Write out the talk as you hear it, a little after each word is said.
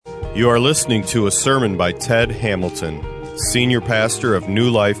You are listening to a sermon by Ted Hamilton, Senior Pastor of New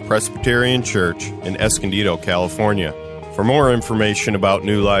Life Presbyterian Church in Escondido, California. For more information about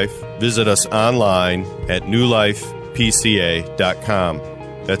New Life, visit us online at newlifepca.com.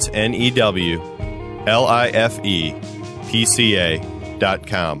 That's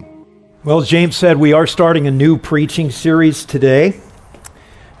NEWLIFEPCA.com. Well, as James said, we are starting a new preaching series today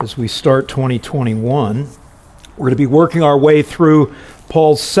as we start 2021. We're going to be working our way through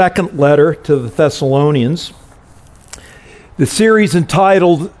Paul's second letter to the Thessalonians. The series is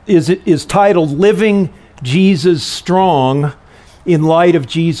titled Living Jesus Strong in Light of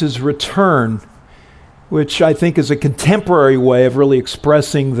Jesus' Return, which I think is a contemporary way of really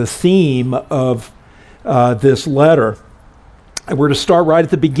expressing the theme of this letter. And we're to start right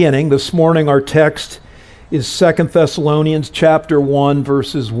at the beginning. This morning our text is 2 Thessalonians chapter 1,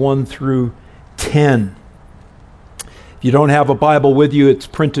 verses 1 through 10. If you don't have a Bible with you, it's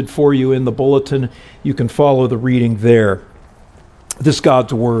printed for you in the bulletin. You can follow the reading there. This is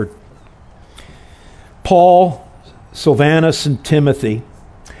God's Word. Paul, Silvanus, and Timothy,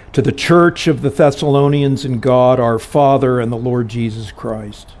 to the church of the Thessalonians in God our Father and the Lord Jesus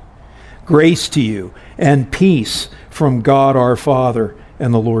Christ. Grace to you and peace from God our Father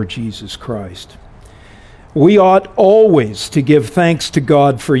and the Lord Jesus Christ. We ought always to give thanks to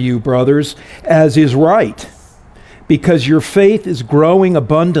God for you, brothers, as is right, because your faith is growing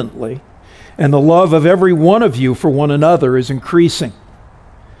abundantly, and the love of every one of you for one another is increasing.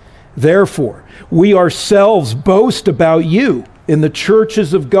 Therefore, we ourselves boast about you in the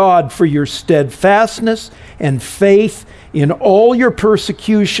churches of God for your steadfastness and faith in all your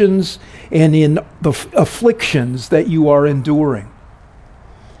persecutions and in the afflictions that you are enduring.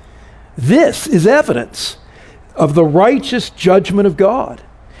 This is evidence of the righteous judgment of God,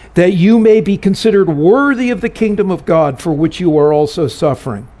 that you may be considered worthy of the kingdom of God for which you are also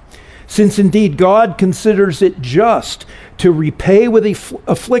suffering. Since indeed God considers it just to repay with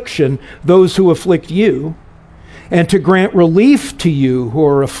affliction those who afflict you, and to grant relief to you who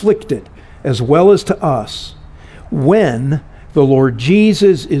are afflicted, as well as to us, when the Lord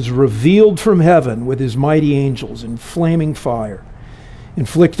Jesus is revealed from heaven with his mighty angels in flaming fire,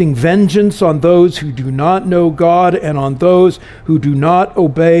 inflicting vengeance on those who do not know God and on those who do not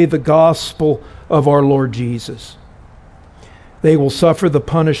obey the gospel of our Lord Jesus. They will suffer the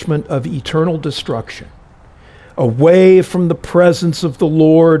punishment of eternal destruction, away from the presence of the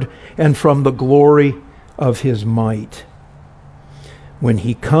Lord and from the glory of his might, when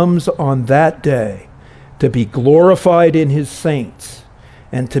he comes on that day to be glorified in his saints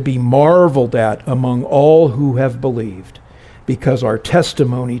and to be marveled at among all who have believed, because our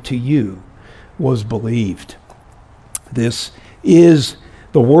testimony to you was believed. This is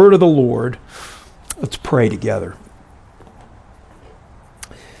the word of the Lord. Let's pray together.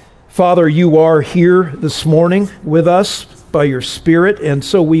 Father, you are here this morning with us by your Spirit, and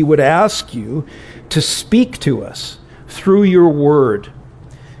so we would ask you to speak to us through your word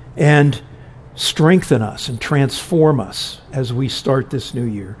and strengthen us and transform us as we start this new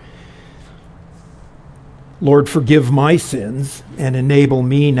year. Lord, forgive my sins and enable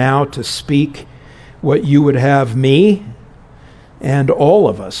me now to speak what you would have me and all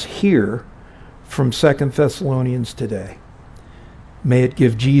of us hear from 2 Thessalonians today. May it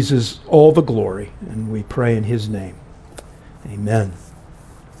give Jesus all the glory, and we pray in his name. Amen.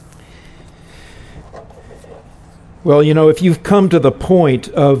 Well, you know, if you've come to the point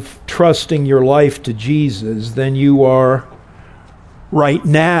of trusting your life to Jesus, then you are right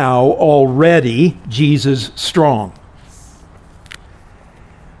now already Jesus strong.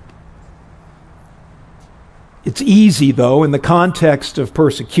 It's easy, though, in the context of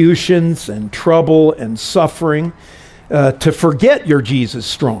persecutions and trouble and suffering, to forget you're Jesus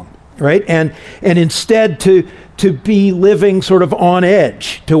strong, right? And instead to be living sort of on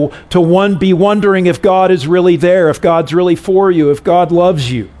edge, to be wondering if God is really there, if God's really for you, if God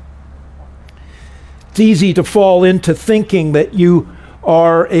loves you. It's easy to fall into thinking that you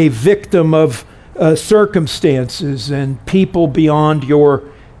are a victim of circumstances and people beyond your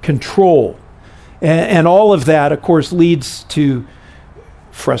control. And all of that, of course, leads to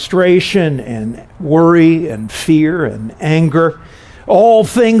frustration and worry and fear and anger, all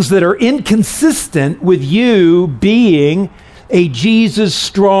things that are inconsistent with you being a Jesus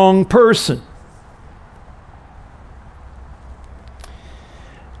strong person.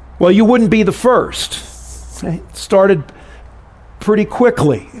 Well, you wouldn't be the first. It started pretty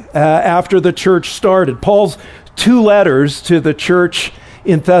quickly after the church started. Paul's two letters to the church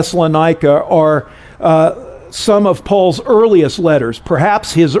in Thessalonica are some of Paul's earliest letters,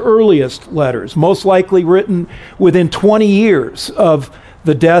 perhaps his earliest letters, most likely written within 20 years of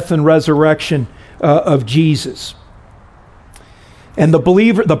the death and resurrection of Jesus. And the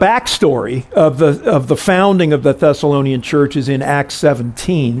backstory of the founding of the Thessalonian church is in Acts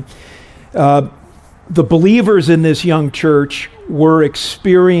 17. The believers in this young church were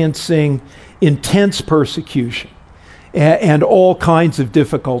experiencing intense persecution and all kinds of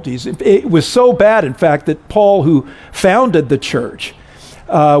difficulties. It was so bad, in fact, that Paul, who founded the church,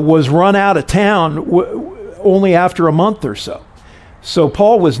 was run out of town only after a month or so. So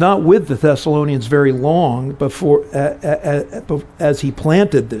Paul was not with the Thessalonians very long before, as he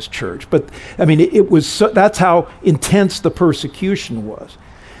planted this church. But I mean, that's how intense the persecution was.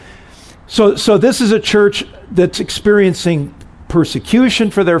 So this is a church that's experiencing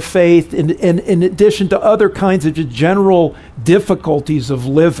persecution for their faith, in addition to other kinds of general difficulties of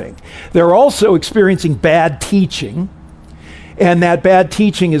living. They're also experiencing bad teaching, and that bad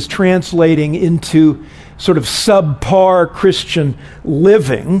teaching is translating into sort of subpar Christian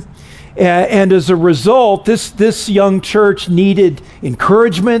living. And as a result, this young church needed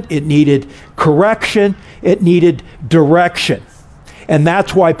encouragement, it needed correction, it needed direction. And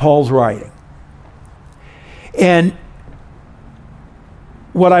that's why Paul's writing. And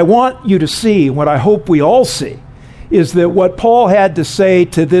what I want you to see, what I hope we all see, is that what Paul had to say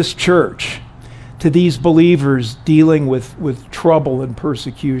to this church, to these believers dealing with trouble and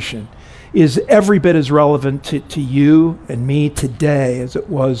persecution, is every bit as relevant to you and me today as it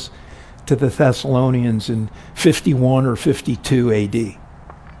was to the Thessalonians in 51 or 52 AD.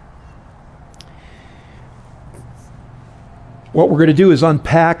 What we're going to do is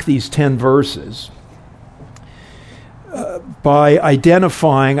unpack these 10 verses by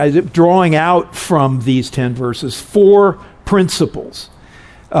drawing out from these 10 verses 4 principles.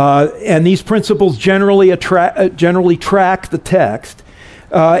 And these principles generally track the text.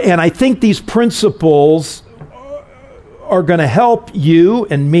 And I think these principles are going to help you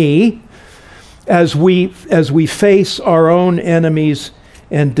and me as we face our own enemies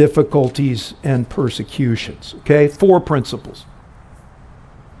and difficulties and persecutions. Okay, 4 principles.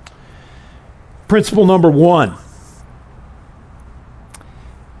 Principle number 1.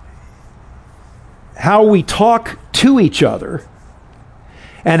 How we talk to each other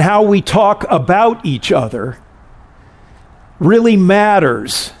and how we talk about each other really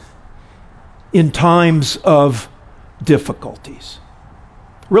matters in times of difficulties.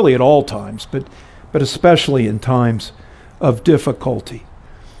 Really at all times, but especially in times of difficulty.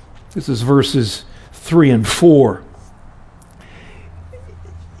 This is verses 3 and 4.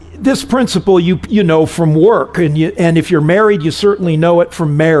 This principle you know from work, and if you're married, you certainly know it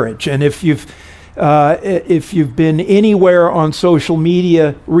from marriage. And if you've been anywhere on social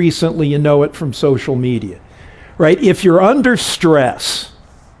media recently, you know it from social media. Right? If you're under stress,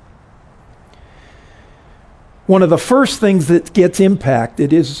 one of the first things that gets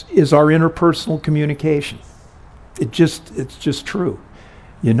impacted is our interpersonal communication. It's just true.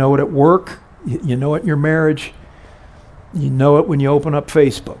 You know it at work, you know it in your marriage, you know it when you open up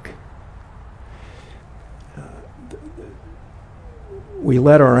Facebook. We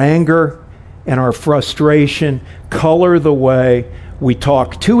let our anger and our frustration color the way we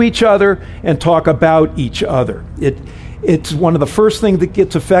talk to each other and talk about each other. It's one of the first things that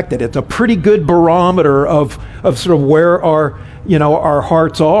gets affected. It's a pretty good barometer of sort of where our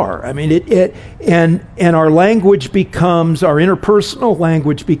hearts are. I mean, and our language becomes, our interpersonal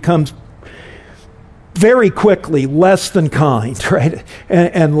language becomes very quickly less than kind, right?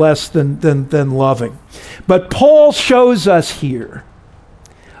 And less than loving. But Paul shows us here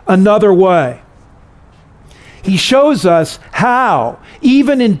another way. He shows us how,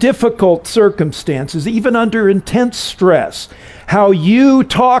 even in difficult circumstances, even under intense stress, how you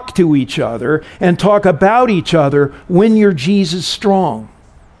talk to each other and talk about each other when you're Jesus strong.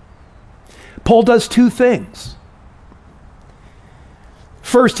 Paul does 2 things.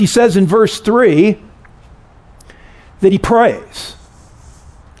 First, he says in verse 3 that he prays.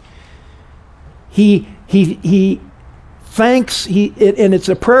 He thanks, and it's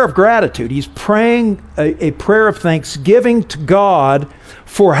a prayer of gratitude. He's praying a prayer of thanksgiving to God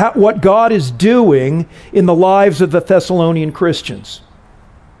for what God is doing in the lives of the Thessalonian Christians.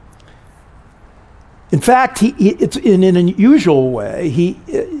 In fact, it's in an unusual way.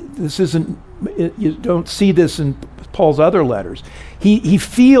 You don't see this in Paul's other letters. He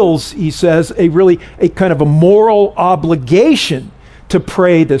feels, he says, a kind of a moral obligation to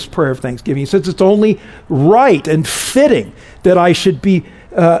pray this prayer of thanksgiving. He says it's only right and fitting that I should be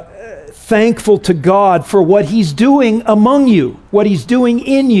thankful to God for what he's doing among you, what he's doing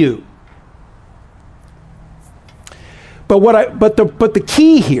in you. But the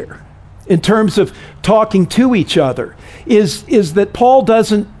key here in terms of talking to each other is that Paul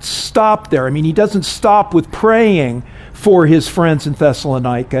doesn't stop there. I mean, he doesn't stop with praying for his friends in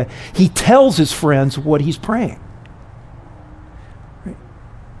Thessalonica. He tells his friends what he's praying.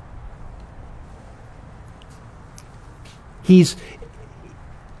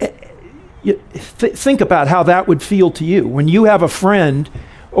 Think about how that would feel to you when you have a friend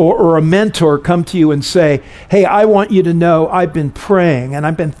or a mentor come to you and say, hey, I want you to know I've been praying and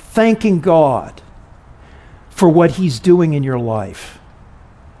I've been thanking God for what he's doing in your life.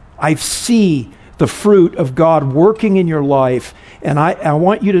 I see the fruit of God working in your life, and I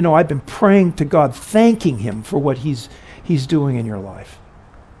want you to know I've been praying to God, thanking him for what he's doing in your life.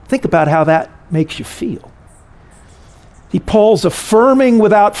 Think about how that makes you feel. Paul's affirming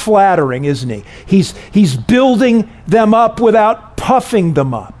without flattering, isn't he? He's building them up without puffing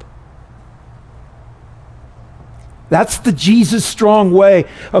them up. That's the Jesus strong way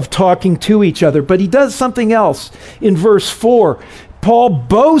of talking to each other. But he does something else in verse 4. Paul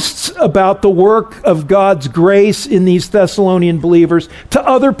boasts about the work of God's grace in these Thessalonian believers to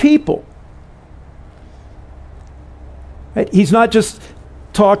other people. Right? He's not just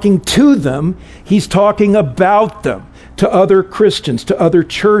talking to them, he's talking about them to other Christians, to other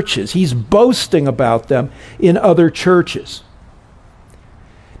churches. He's boasting about them in other churches.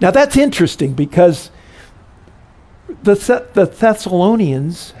 Now that's interesting because the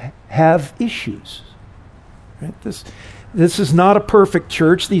Thessalonians have issues. Right? This is not a perfect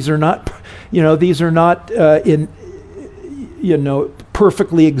church. These are not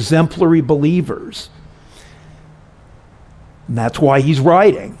perfectly exemplary believers. And that's why he's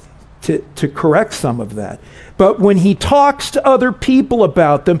writing, to correct some of that. But when he talks to other people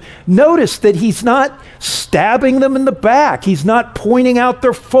about them, notice that he's not stabbing them in the back. He's not pointing out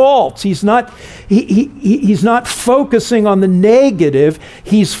their faults. He's not focusing on the negative.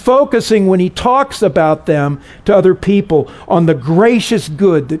 He's focusing, when he talks about them to other people, on the gracious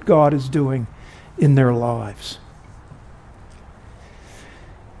good that God is doing in their lives.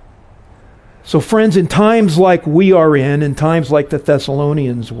 So friends, in times like we are in times like the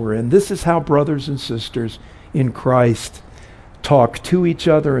Thessalonians were in, this is how brothers and sisters in Christ talk to each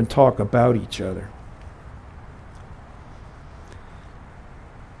other and talk about each other.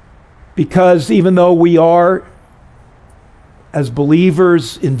 Because even though we are, as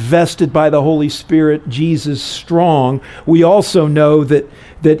believers, invested by the Holy Spirit, Jesus strong, we also know that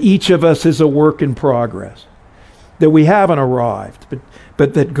each of us is a work in progress, that we haven't arrived,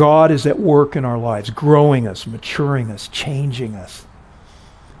 but that God is at work in our lives, growing us, maturing us, changing us.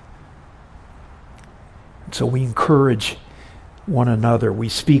 So we encourage one another. We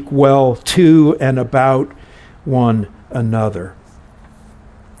speak well to and about one another.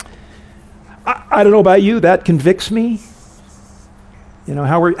 I don't know about you, that convicts me. You know,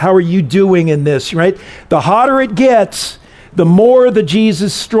 how are you doing in this, right? The hotter it gets, the more the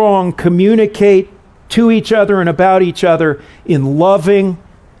Jesus strong communicate to each other and about each other in loving,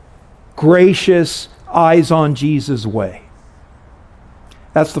 gracious, eyes on Jesus way.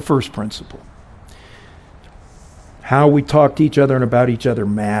 That's the first principle. How we talk to each other and about each other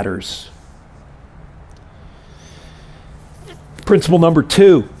matters. Principle number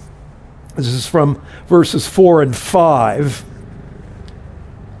 2. This is from verses 4 and 5.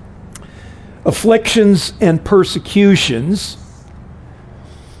 Afflictions and persecutions.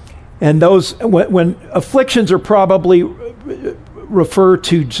 And those, when afflictions are probably refer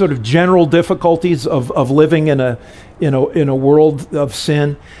to sort of general difficulties of living in a world of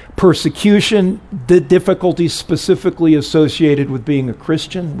sin. Persecution, the difficulties specifically associated with being a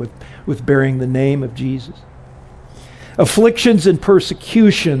Christian, with bearing the name of Jesus. Afflictions and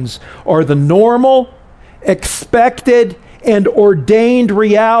persecutions are the normal, expected, and ordained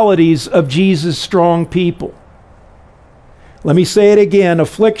realities of Jesus' strong people. Let me say it again.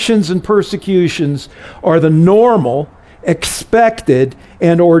 Afflictions and persecutions are the normal, expected,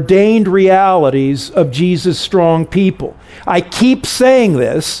 and ordained realities of Jesus' strong people. I keep saying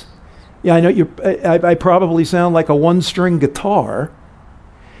this. Yeah, I know I probably sound like a one-string guitar,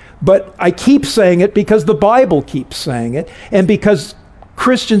 but I keep saying it because the Bible keeps saying it, and because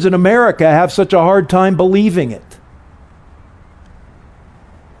Christians in America have such a hard time believing it.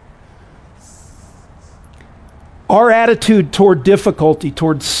 Our attitude toward difficulty,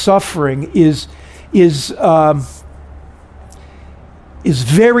 toward suffering, is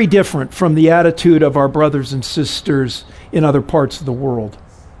very different from the attitude of our brothers and sisters in other parts of the world.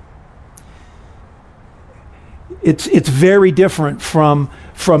 It's very different from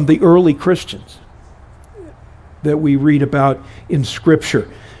the early Christians that we read about in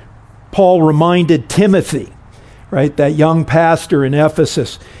Scripture. Paul reminded Timothy, right, that young pastor in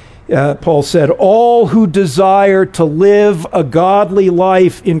Ephesus, Paul said, all who desire to live a godly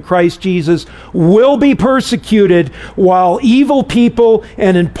life in Christ Jesus will be persecuted, while evil people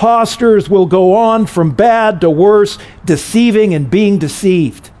and impostors will go on from bad to worse, deceiving and being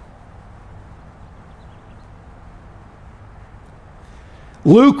deceived.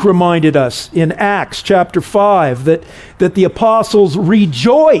 Luke reminded us in Acts chapter 5 that the apostles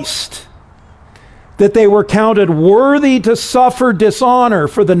rejoiced that they were counted worthy to suffer dishonor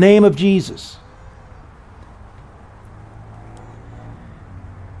for the name of Jesus.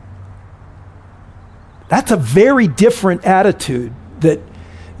 That's a very different attitude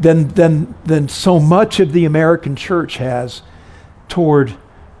than so much of the American church has toward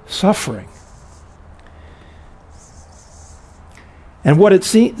suffering. And what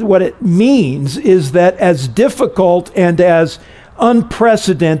it means is that as difficult and as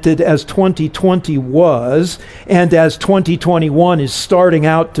unprecedented as 2020 was, and as 2021 is starting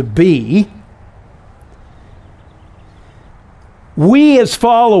out to be, we as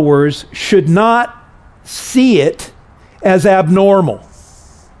followers should not see it as abnormal.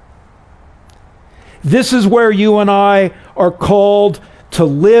 This is where you and I are called to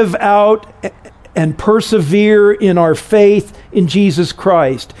live out and persevere in our faith in Jesus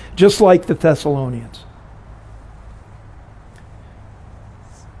Christ, just like the Thessalonians.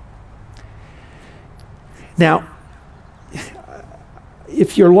 Now,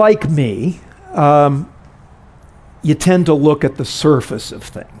 if you're like me, you tend to look at the surface of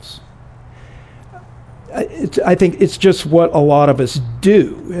things. I think it's just what a lot of us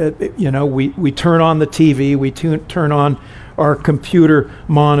do. We turn on the TV, we turn on our computer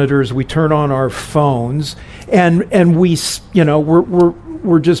monitors, we turn on our phones, and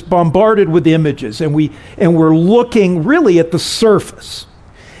we're just bombarded with images, and we're looking really at the surface.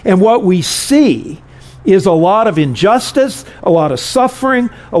 And what we see is a lot of injustice, a lot of suffering,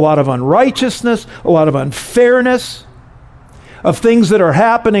 a lot of unrighteousness, a lot of unfairness, of things that are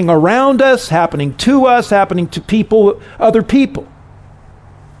happening around us, happening to us, happening to people, other people.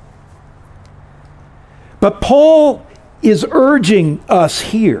 But Paul is urging us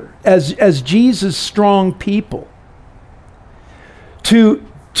here as Jesus' strong people to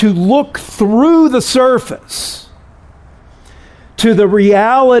look through the surface to the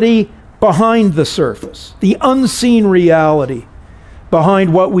reality behind the surface, the unseen reality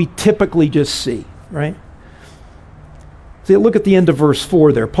behind what we typically just see, right? See, look at the end of verse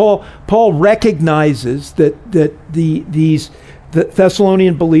 4 there. Paul recognizes that the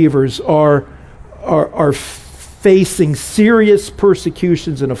Thessalonian believers are facing serious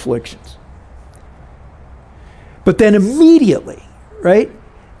persecutions and afflictions. But then immediately, right?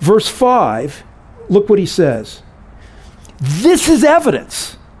 Verse 5, look what he says. This is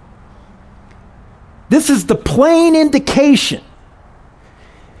evidence. This is the plain indication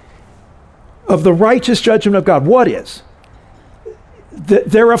of the righteous judgment of God. What is?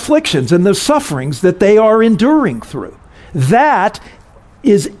 Their afflictions and the sufferings that they are enduring through. That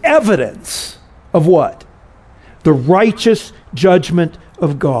is evidence of what? The righteous judgment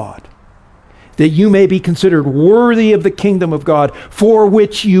of God. That you may be considered worthy of the kingdom of God, for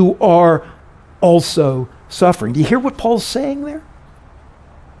which you are also suffering. Do you hear what Paul's saying there?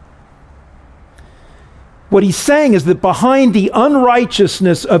 What he's saying is that behind the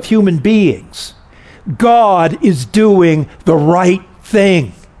unrighteousness of human beings, God is doing the right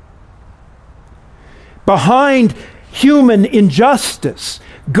thing. Behind human injustice,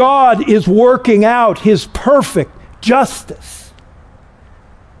 God is working out his perfect justice.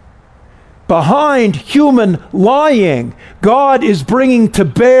 Behind human lying, God is bringing to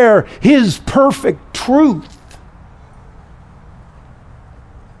bear his perfect truth.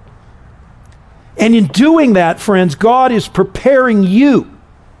 And in doing that, friends, God is preparing you.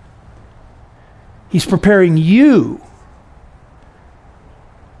 He's preparing you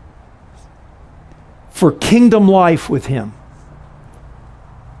for kingdom life with him.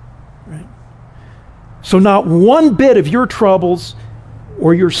 Right? So not one bit of your troubles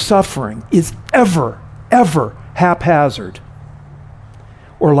or your suffering is ever haphazard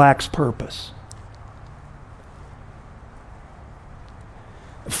or lacks purpose.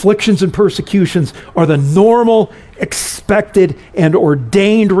 Afflictions and persecutions are the normal, expected, and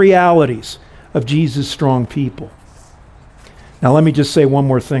ordained realities of Jesus' strong people. Now let me just say one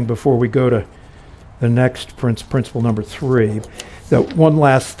more thing before we go to the next principle number 3. That one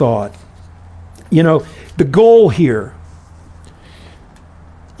last thought. The goal here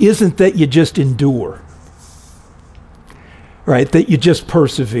isn't that you just endure, right? That you just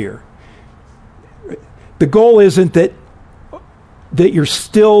persevere. The goal isn't that that you're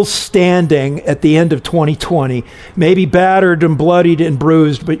still standing at the end of 2020, maybe battered and bloodied and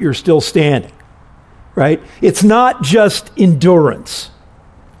bruised, but you're still standing, right? It's not just endurance.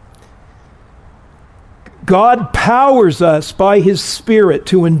 God powers us by his Spirit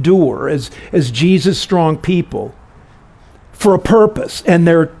to endure as Jesus' strong people for a purpose, and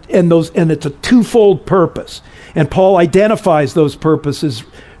it's a twofold purpose. And Paul identifies those purposes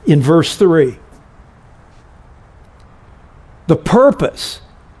in verse 3. The purpose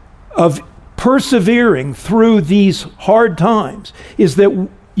of persevering through these hard times is that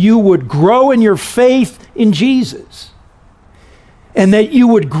you would grow in your faith in Jesus, and that you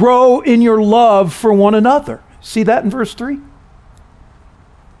would grow in your love for one another. See that in verse 3?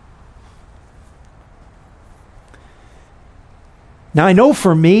 Now, I know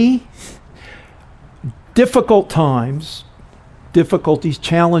for me, difficulties,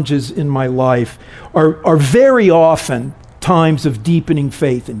 challenges in my life are very often times of deepening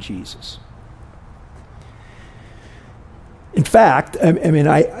faith in Jesus. In fact,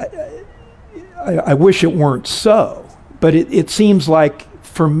 I wish it weren't so, but it seems like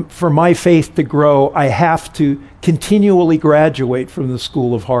for my faith to grow, I have to continually graduate from the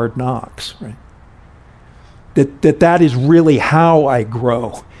school of hard knocks, right? That is really how I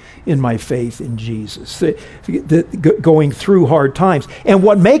grow in my faith in Jesus, going through hard times. And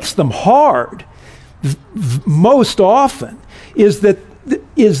what makes them hard most often is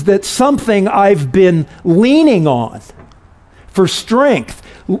that something I've been leaning on for strength,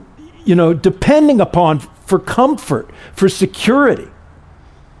 depending upon for comfort, for security,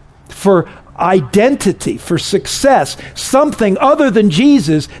 for identity, for success, something other than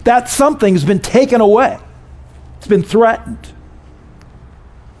Jesus, that something has been taken away. It's been threatened.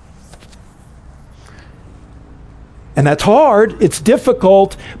 And that's hard, it's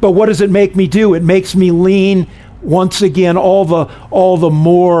difficult, but what does it make me do? It makes me lean once again all the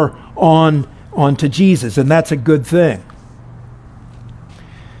more onto Jesus, and that's a good thing.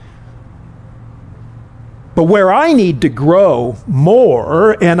 But where I need to grow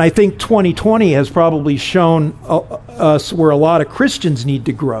more, and I think 2020 has probably shown us where a lot of Christians need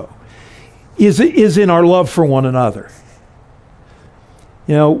to grow, is in our love for one another.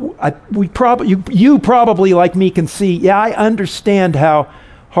 You probably like me can see, I understand how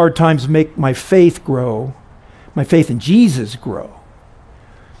hard times make my faith grow, my faith in Jesus grow.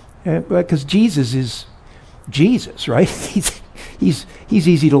 Because Jesus is Jesus, right? He's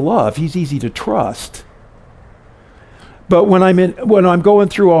easy to love, he's easy to trust. But when I'm going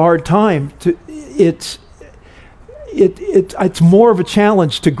through a hard time, it's more of a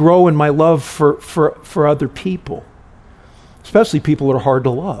challenge to grow in my love for other people, especially people that are hard to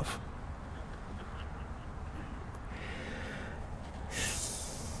love.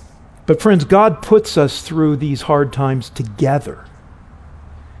 But friends, God puts us through these hard times together.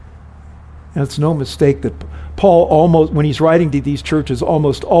 And it's no mistake that Paul almost, when he's writing to these churches,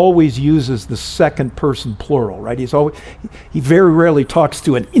 almost always uses the second person plural, right? He very rarely talks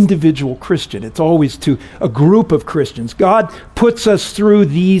to an individual Christian. It's always to a group of Christians. God puts us through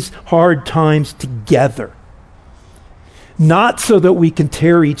these hard times together. Not so that we can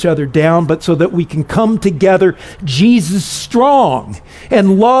tear each other down, but so that we can come together Jesus strong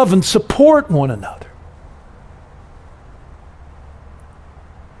and love and support one another.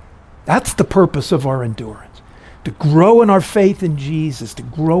 That's the purpose of our endurance, to grow in our faith in Jesus, to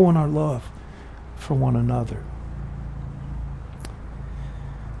grow in our love for one another.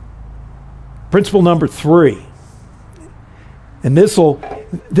 Principle number 3, and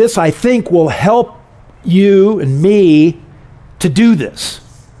this I think will help you and me to do this,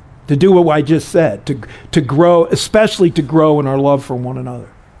 to do what I just said, to grow, especially to grow in our love for one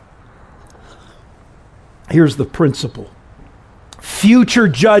another. Here's the principle. Future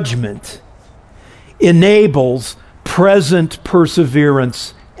judgment enables present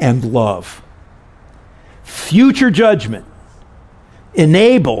perseverance and love. Future judgment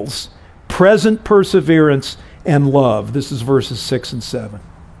enables present perseverance and love. This is verses 6 and 7.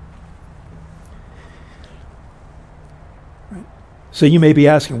 So you may be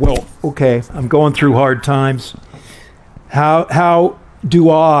asking, well, okay, I'm going through hard times. How do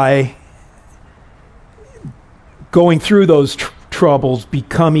I, going through those troubles,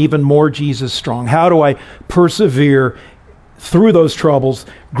 become even more Jesus strong? How do I persevere through those troubles,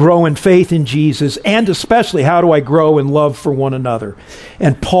 grow in faith in Jesus, and especially how do I grow in love for one another?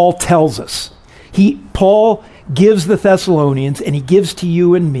 And Paul tells us. Paul gives the Thessalonians, and he gives to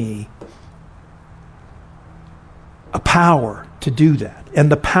you and me, a power to do that.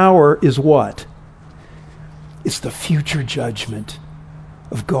 And the power is what? It's the future judgment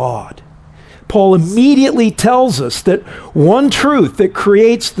of God. Paul immediately tells us that one truth that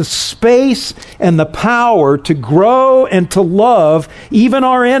creates the space and the power to grow and to love even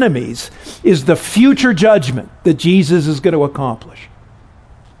our enemies is the future judgment that Jesus is going to accomplish.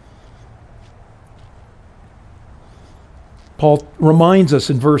 Paul reminds us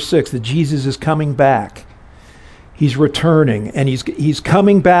in verse 6 that Jesus is coming back. He's returning, and he's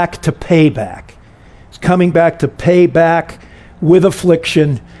coming back to pay back. He's coming back to pay back with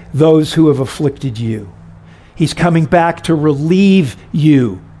affliction those who have afflicted you. He's coming back to relieve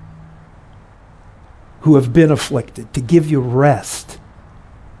you who have been afflicted, to give you rest.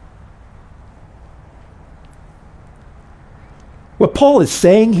 What Paul is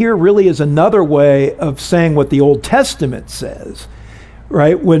saying here really is another way of saying what the Old Testament says,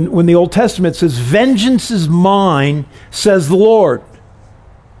 right? When the Old Testament says, "Vengeance is mine, says the Lord."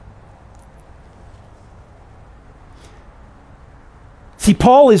 See,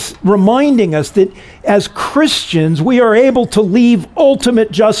 Paul is reminding us that as Christians, we are able to leave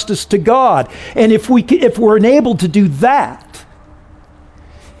ultimate justice to God. And if we're enabled to do that,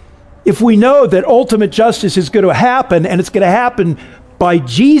 if we know that ultimate justice is going to happen, and it's going to happen by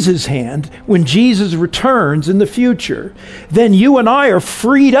Jesus' hand when Jesus returns in the future, then you and I are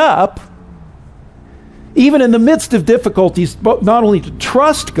freed up, even in the midst of difficulties, not only to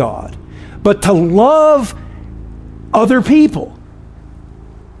trust God, but to love other people,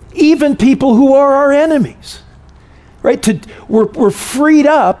 even people who are our enemies. Right? We're freed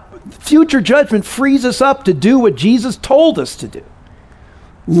up. Future judgment frees us up to do what Jesus told us to do.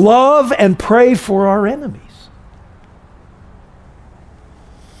 Love and pray for our enemies.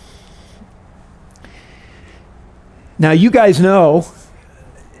 Now, you guys know,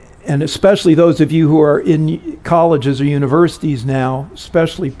 and especially those of you who are in colleges or universities now,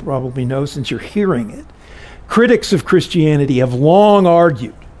 especially probably know since you're hearing it, critics of Christianity have long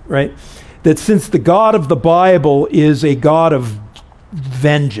argued, right, that since the God of the Bible is a God of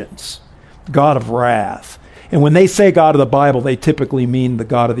vengeance, God of wrath, and when they say God of the Bible, they typically mean the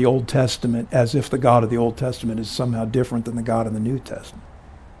God of the Old Testament, as if the God of the Old Testament is somehow different than the God of the New Testament.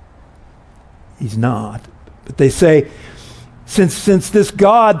 He's not. But they say, since this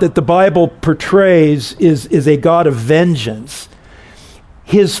God that the Bible portrays is a God of vengeance,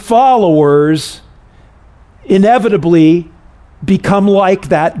 his followers inevitably become like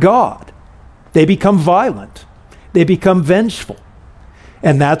that God. They become violent. They become vengeful.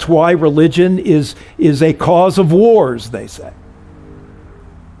 And that's why religion is a cause of wars, they say.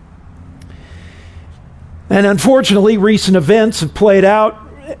 And unfortunately, recent events have played out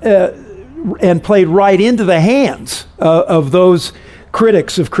and played right into the hands of those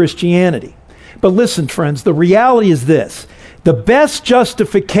critics of Christianity. But listen, friends, the reality is this. The best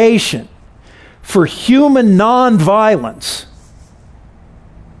justification for human nonviolence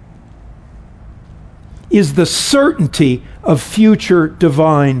is the certainty of future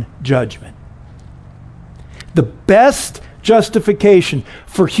divine judgment. The best justification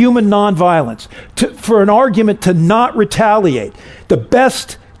for human nonviolence, for an argument to not retaliate, the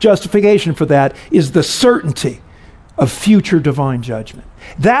best justification for that is the certainty of future divine judgment.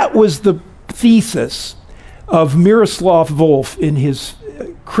 That was the thesis of Miroslav Volf in his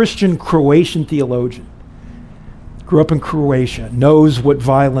Christian Croatian theologian. Grew up in Croatia, knows what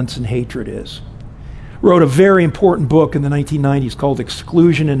violence and hatred is. Wrote a very important book in the 1990s called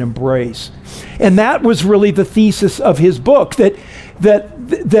Exclusion and Embrace. And that was really the thesis of his book, that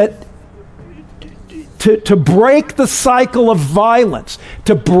to break the cycle of violence,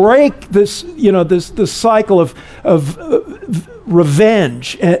 to break this, this cycle of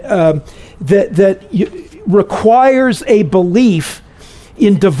revenge, that requires a belief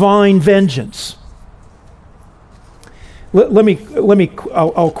in divine vengeance.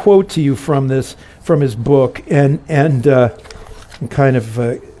 I'll quote to you from his book and kind of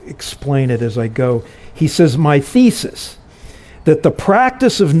explain it as I go. He says, "My thesis that the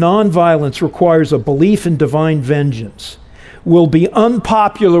practice of nonviolence requires a belief in divine vengeance will be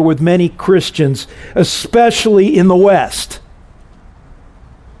unpopular with many Christians, especially in the West."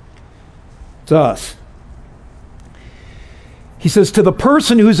 It's us. He says, "To the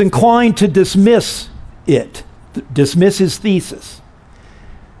person who's inclined to dismiss his thesis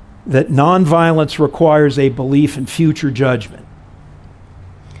that nonviolence requires a belief in future judgment."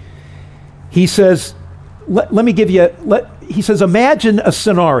 He says, he says, imagine a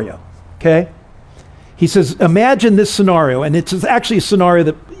scenario, okay? He says, imagine this scenario, and it's actually a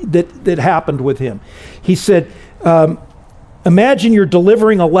scenario that happened with him. He said, imagine you're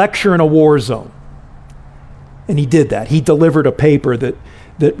delivering a lecture in a war zone. And he did that. He delivered a paper that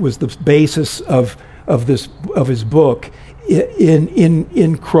was the basis of his book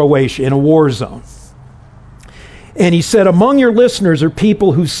in Croatia, in a war zone. And he said, among your listeners are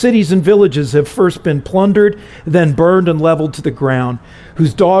people whose cities and villages have first been plundered, then burned and leveled to the ground,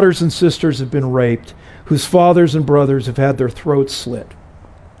 whose daughters and sisters have been raped, whose fathers and brothers have had their throats slit.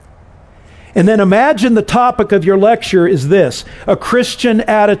 And then imagine the topic of your lecture is this: a Christian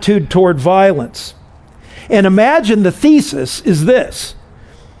attitude toward violence. And imagine the thesis is this: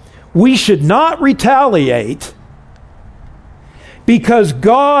 we should not retaliate because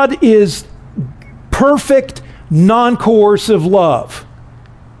God is perfect, non-coercive love.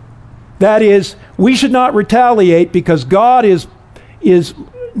 That is, we should not retaliate because God is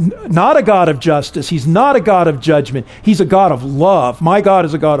not a God of justice. He's not a God of judgment. He's a God of love. My God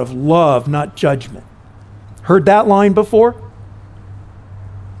is a God of love, not judgment. Heard that line before?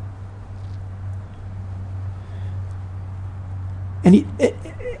 And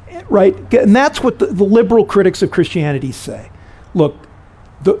right? And that's what the liberal critics of Christianity say. Look,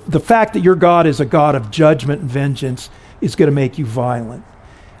 the fact that your God is a God of judgment and vengeance is going to make you violent.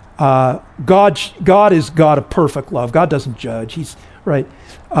 God is God of perfect love. God doesn't judge. He's right,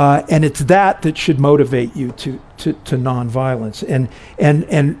 and it's that should motivate you to nonviolence.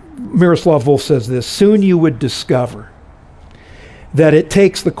 And Miroslav Volf says this: soon you would discover that it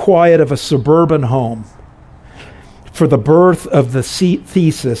takes the quiet of a suburban home for the birth of the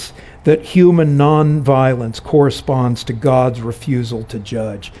thesis that human nonviolence corresponds to God's refusal to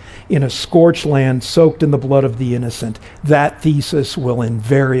judge. In a scorched land soaked in the blood of the innocent, that thesis will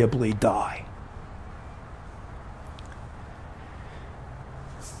invariably die.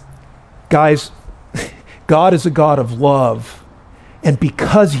 Guys, God is a God of love, and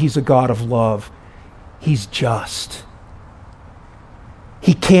because he's a God of love, he's just.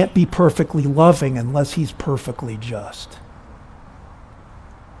 He can't be perfectly loving unless he's perfectly just.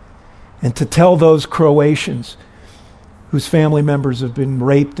 And to tell those Croatians whose family members have been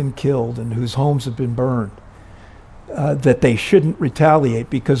raped and killed and whose homes have been burned, that they shouldn't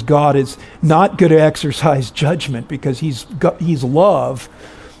retaliate because God is not going to exercise judgment because he's love,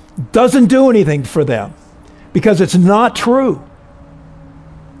 doesn't do anything for them because it's not true.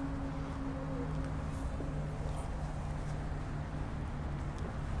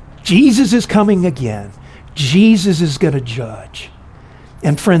 Jesus is coming again. Jesus is going to judge.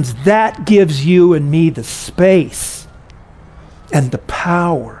 And friends, that gives you and me the space and the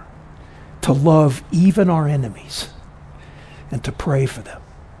power to love even our enemies and to pray for them.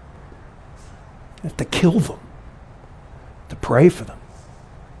 And to kill them, to pray for them.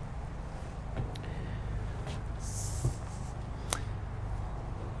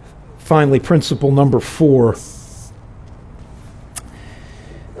 Finally, principle number 4.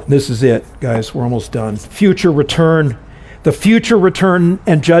 This is it, guys. We're almost done. Future return. The future return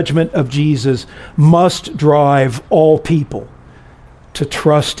and judgment of Jesus must drive all people to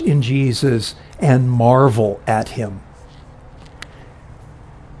trust in Jesus and marvel at him.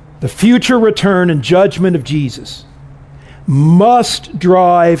 The future return and judgment of Jesus must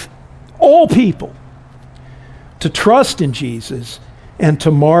drive all people to trust in Jesus and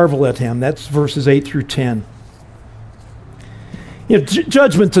to marvel at him. That's verses 8 through 10. You know,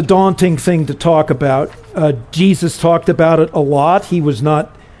 judgment's a daunting thing to talk about. Jesus talked about it a lot. He was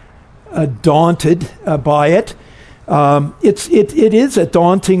not daunted by it. It is a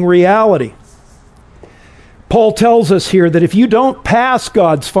daunting reality. Paul tells us here that if you don't pass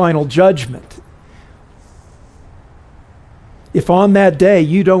God's final judgment, if on that day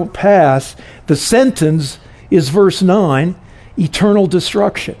you don't pass, the sentence is verse 9, eternal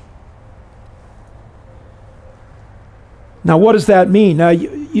destruction. Now, what does that mean? Now,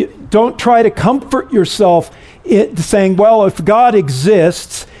 you don't try to comfort yourself saying, well, if God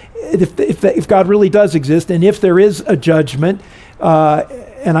exists, if God really does exist, and if there is a judgment,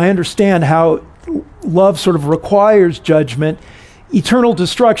 and I understand how love sort of requires judgment, eternal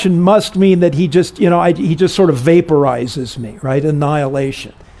destruction must mean that he just sort of vaporizes me, right?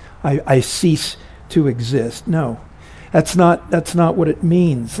 Annihilation. I cease to exist. No, that's not what it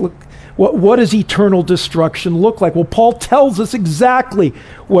means. Look. What does eternal destruction look like? Well, Paul tells us exactly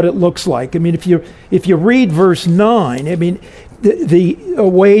what it looks like. I mean, if you read verse 9, I mean, a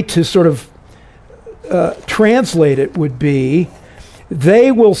way to sort of translate it would be,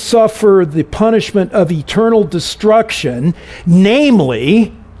 they will suffer the punishment of eternal destruction,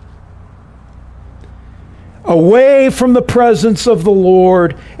 namely, away from the presence of the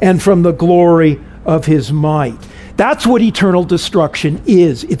Lord and from the glory of his might. That's what eternal destruction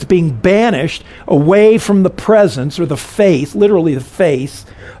is. It's being banished away from the presence or the face, literally the face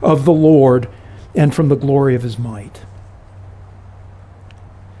of the Lord and from the glory of his might.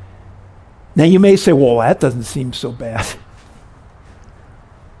 Now you may say, well, that doesn't seem so bad.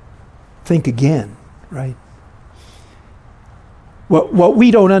 think again, right? What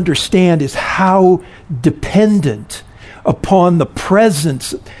we don't understand is how dependent upon the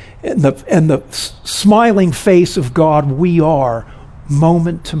presence and the smiling face of God we are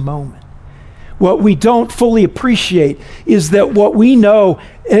moment to moment. What we don't fully appreciate is that what we know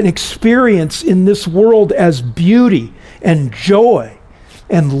and experience in this world as beauty and joy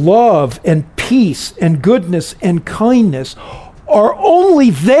and love and peace and goodness and kindness are only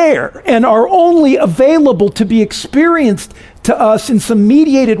there and are only available to be experienced to us in some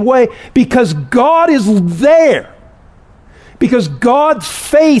mediated way because God is there, because God's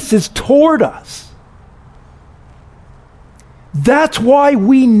face is toward us. That's why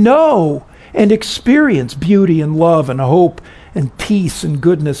we know and experience beauty and love and hope and peace and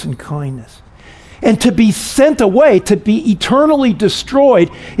goodness and kindness. And to be sent away, to be eternally destroyed,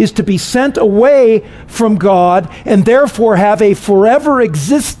 is to be sent away from God and therefore have a forever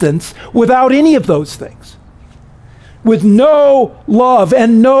existence without any of those things. With no love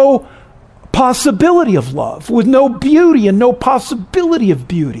and no possibility of love, with no beauty and no possibility of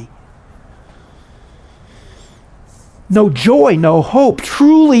beauty. No joy, no hope,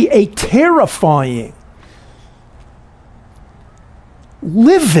 truly a terrifying,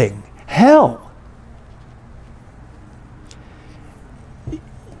 living hell.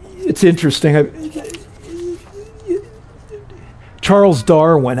 It's interesting. Charles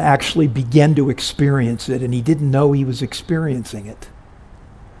Darwin actually began to experience it, and he didn't know he was experiencing it.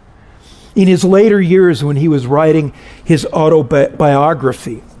 In his later years, when he was writing his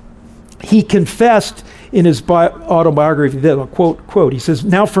autobiography, he confessed in his autobiography that, quote, he says,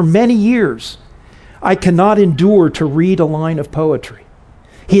 "Now for many years, I cannot endure to read a line of poetry."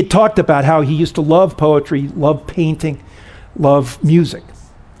 He had talked about how he used to love poetry, love painting, love music.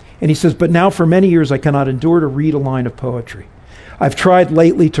 And he says, "But now for many years I cannot endure to read a line of poetry. I've tried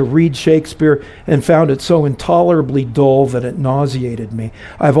lately to read Shakespeare and found it so intolerably dull that it nauseated me.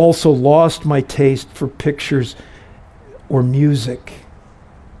 I've also lost my taste for pictures or music."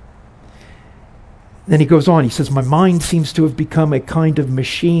 Then he goes on, he says, "My mind seems to have become a kind of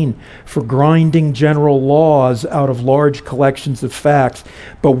machine for grinding general laws out of large collections of facts.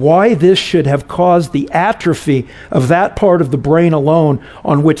 But why this should have caused the atrophy of that part of the brain alone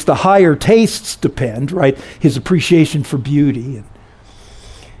on which the higher tastes depend," right? His appreciation for beauty. And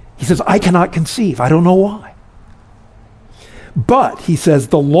he says, "I cannot conceive. I don't know why. But," he says,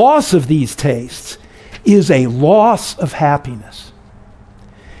 "the loss of these tastes is a loss of happiness,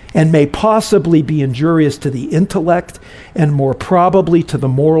 and may possibly be injurious to the intellect and more probably to the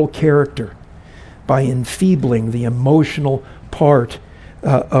moral character by enfeebling the emotional part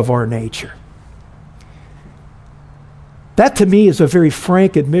of our nature." That to me is a very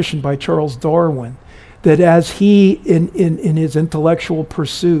frank admission by Charles Darwin that as he, in his intellectual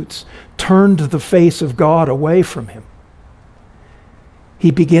pursuits, turned the face of God away from him,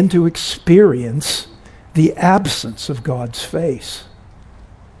 he began to experience the absence of God's face.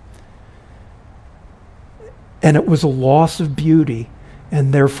 And it was a loss of beauty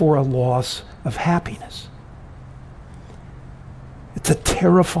and therefore a loss of happiness. It's a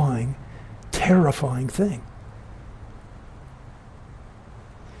terrifying, terrifying thing.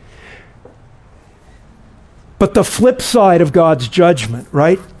 But the flip side of God's judgment,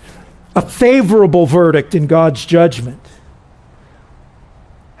 right? A favorable verdict in God's judgment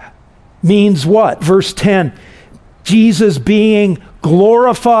means what? Verse 10, Jesus being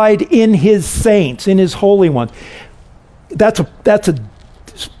glorified in his saints, in his holy ones. That's a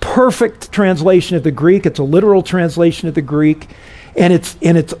perfect translation of the Greek. It's a literal translation of the Greek, and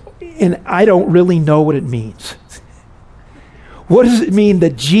I don't really know what it means. What does it mean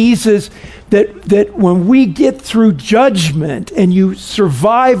that Jesus, that when we get through judgment and you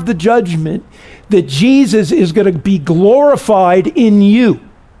survive the judgment, that Jesus is going to be glorified in you?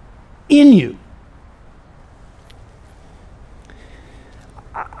 In you.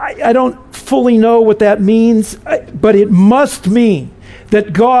 I don't fully know what that means, but it must mean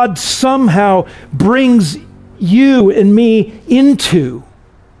that God somehow brings you and me into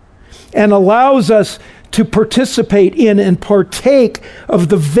and allows us to participate in and partake of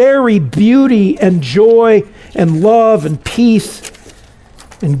the very beauty and joy and love and peace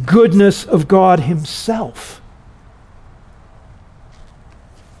and goodness of God himself.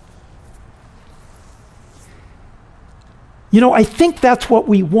 You know, I think that's what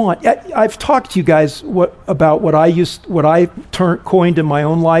we want. I've talked to you guys about what I coined in my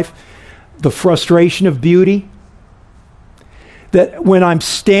own life, the frustration of beauty. That when I'm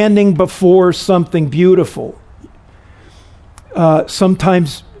standing before something beautiful,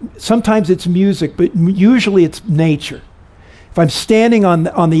 sometimes it's music, but usually it's nature. if I'm standing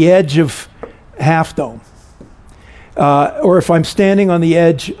on the edge of Half Dome, or if I'm standing on the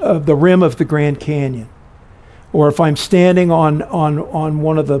edge of the rim of the Grand Canyon, or if I'm standing on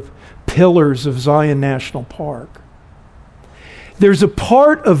one of the pillars of Zion National Park, there's a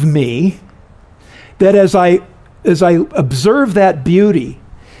part of me that as I observe that beauty,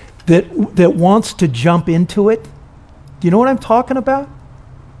 that wants to jump into it. Do you know what I'm talking about?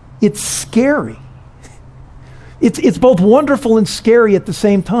 It's scary. It's both wonderful and scary at the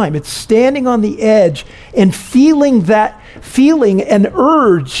same time. It's standing on the edge and feeling an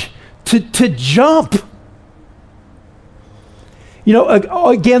urge to jump. You know,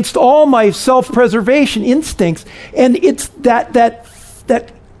 against all my self-preservation instincts, and it's that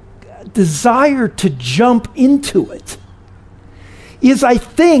desire to jump into it is, I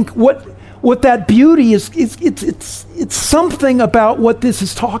think, what that beauty is. It's something about what this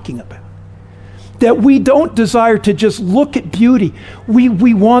is talking about. That we don't desire to just look at beauty.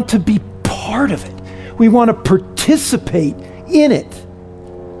 We want to be part of it. We want to participate in it.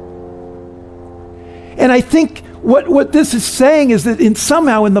 And I think what this is saying is that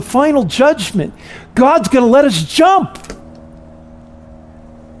somehow in the final judgment, God's going to let us jump.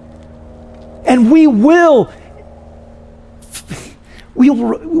 And we will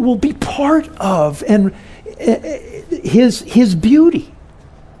be part of and his beauty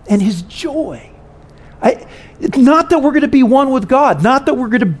and his joy. It's not that we're going to be one with God, not that we're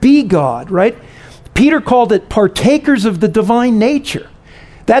going to be God, right? Peter called it partakers of the divine nature.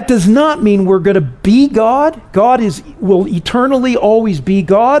 That does not mean we're going to be God. God will eternally always be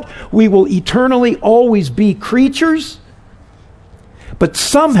God. We will eternally always be creatures. But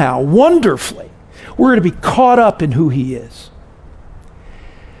somehow, wonderfully, we're going to be caught up in who he is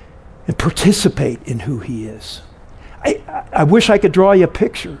and participate in who he is. I wish I could draw you a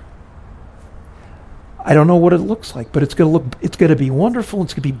picture. I don't know what it looks like, but it's going to be wonderful, and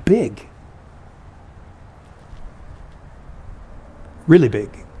it's going to be big. Really big.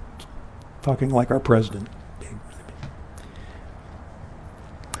 Talking like our president. Big, really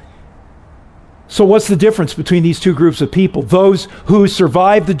big. So what's the difference between these two groups of people? Those who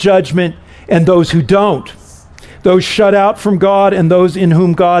survive the judgment and those who don't. Those shut out from God and those in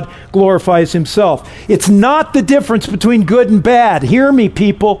whom God glorifies himself. It's not the difference between good and bad. Hear me,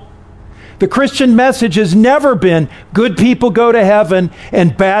 people. The Christian message has never been good people go to heaven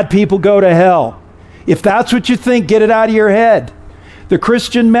and bad people go to hell. If that's what you think, get it out of your head. The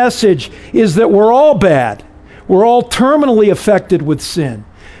Christian message is that we're all bad. We're all terminally affected with sin.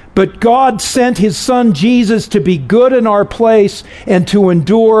 But God sent his son Jesus to be good in our place and to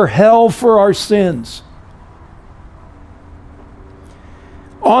endure hell for our sins.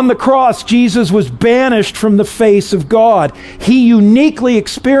 On the cross, Jesus was banished from the face of God. He uniquely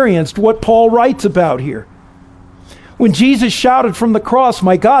experienced what Paul writes about here. When Jesus shouted from the cross,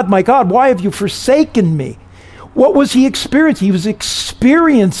 my God, why have you forsaken me?" What was he experiencing? He was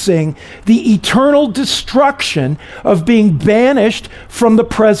experiencing the eternal destruction of being banished from the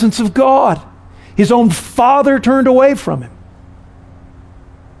presence of God. His own Father turned away from him.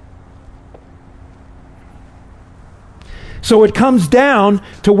 So it comes down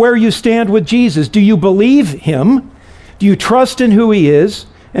to where you stand with Jesus. Do you believe him? Do you trust in who he is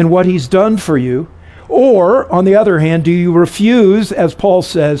and what he's done for you? Or, on the other hand, do you refuse, as Paul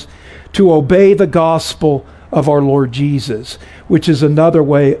says, to obey the gospel of our Lord Jesus, which is another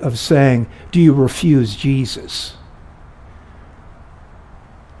way of saying, do you refuse Jesus?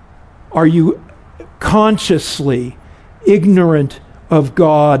 Are you consciously ignorant of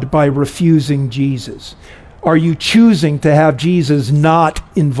God by refusing Jesus? Are you choosing to have Jesus not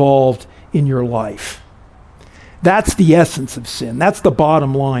involved in your life? That's the essence of sin. That's the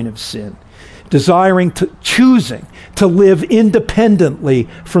bottom line of sin. Choosing to live independently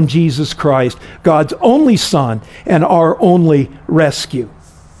from Jesus Christ, God's only Son and our only rescue.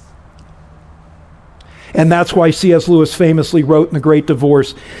 And that's why C.S. Lewis famously wrote in The Great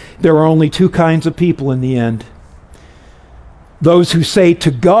Divorce, there are only two kinds of people in the end. Those who say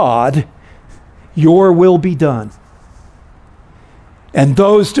to God, your will be done. And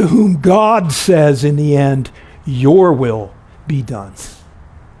those to whom God says in the end, your will be done.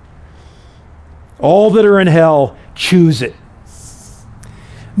 All that are in hell, choose it.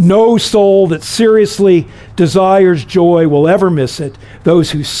 No soul that seriously desires joy will ever miss it.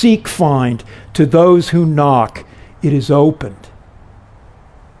 Those who seek find. To those who knock, it is opened.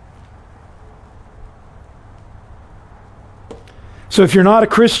 So if you're not a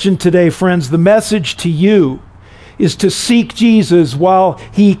Christian today, friends, the message to you is to seek Jesus while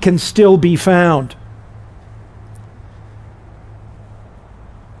he can still be found.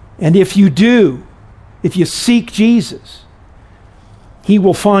 And if you do, if you seek Jesus, He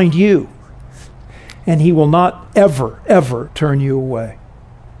will find you, and he will not ever, ever turn you away.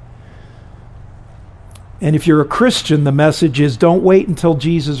 And if you're a Christian, the message is don't wait until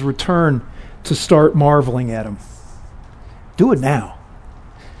Jesus' return to start marveling at him. Do it now.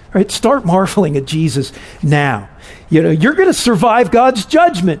 Right? Start marveling at Jesus now. You know, you're going to survive God's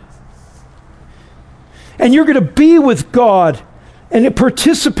judgment. And you're going to be with God and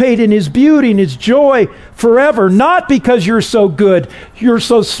participate in his beauty and his joy forever, not because you're so good, you're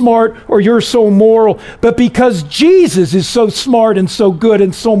so smart, or you're so moral, but because Jesus is so smart and so good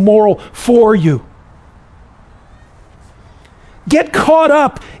and so moral for you. Get caught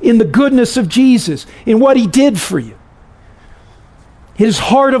up in the goodness of Jesus, in what he did for you. His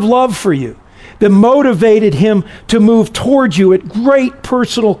heart of love for you that motivated him to move towards you at great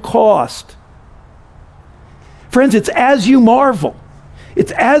personal cost. Friends, it's as you marvel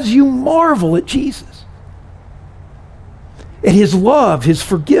at Jesus, at his love, his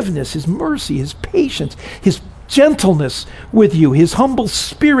forgiveness, his mercy, his patience, his gentleness with you, his humble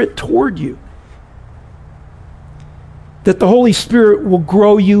spirit toward you, that the Holy Spirit will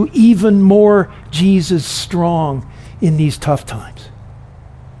grow you even more Jesus strong in these tough times.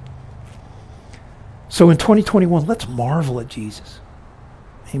 So in 2021, let's marvel at Jesus.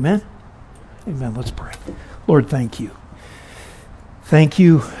 Amen? Amen. Let's pray. Lord, thank you. Thank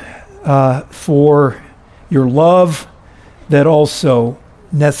you for your love that also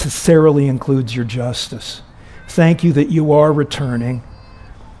necessarily includes your justice. Thank you that you are returning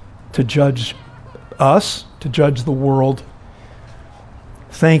to judge us, to judge the world.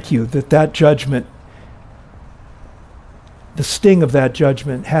 Thank you that judgment, the sting of that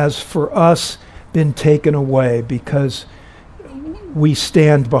judgment has for us been taken away because we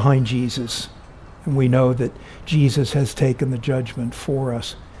stand behind Jesus and we know that Jesus has taken the judgment for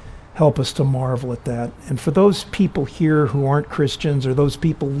us. Help us to marvel at that. And for those people here who aren't Christians, or those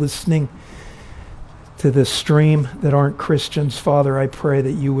people listening to this stream that aren't Christians, Father, I pray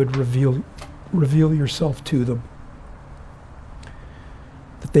that you would reveal yourself to them,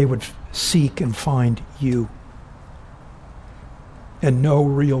 that they would seek and find you and know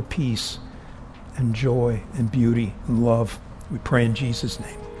real peace and joy and beauty and love. We pray in Jesus'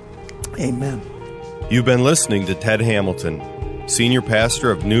 name. Amen. You've been listening to Ted Hamilton, Senior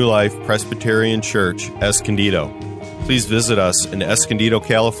Pastor of New Life Presbyterian Church, Escondido. Please visit us in Escondido,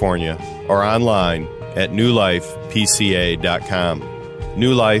 California, or online at newlifepca.com.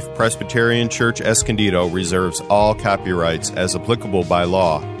 New Life Presbyterian Church Escondido reserves all copyrights as applicable by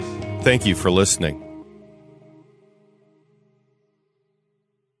law. Thank you for listening.